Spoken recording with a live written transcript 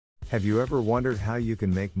Have you ever wondered how you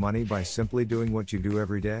can make money by simply doing what you do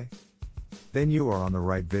every day? Then you are on the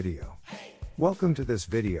right video. Welcome to this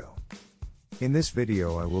video. In this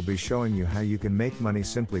video I will be showing you how you can make money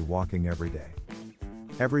simply walking every day.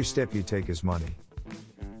 Every step you take is money.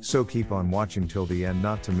 So keep on watching till the end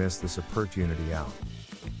not to miss this opportunity out.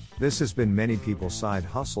 This has been many people's side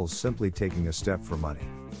hustles, simply taking a step for money.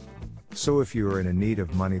 So if you are in need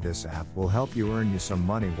of money, this app will help you earn you some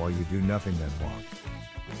money while you do nothing then walk.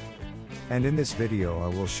 And in this video I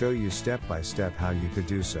will show you step by step how you could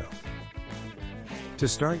do so. To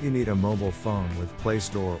start, you need a mobile phone with Play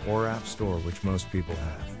Store or App Store, which most people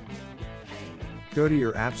have. Go to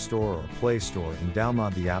your App Store or Play Store and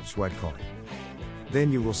download the app Sweatcoin.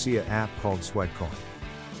 Then you will see an app called Sweatcoin.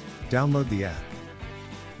 Download the app.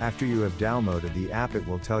 After you have downloaded the app, it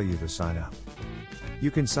will tell you to sign up.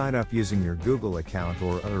 You can sign up using your Google account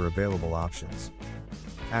or other available options.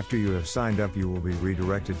 After you have signed up, you will be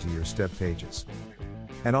redirected to your step pages.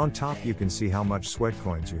 And on top you can see how much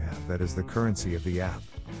Sweatcoins you have. That is the currency of the app.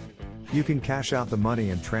 You can cash out the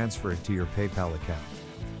money and transfer it to your PayPal account.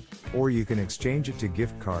 Or you can exchange it to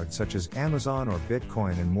gift cards such as Amazon or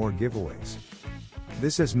Bitcoin and more giveaways.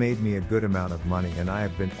 This has made me a good amount of money, and I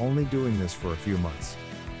have been only doing this for a few months.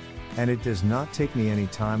 And it does not take me any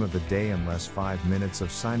time of the day unless 5 minutes of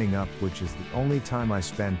signing up, which is the only time I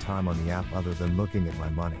spend time on the app other than looking at my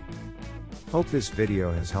money. Hope this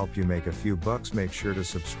video has helped you make a few bucks. Make sure to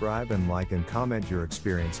subscribe and like and comment your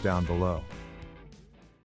experience down below.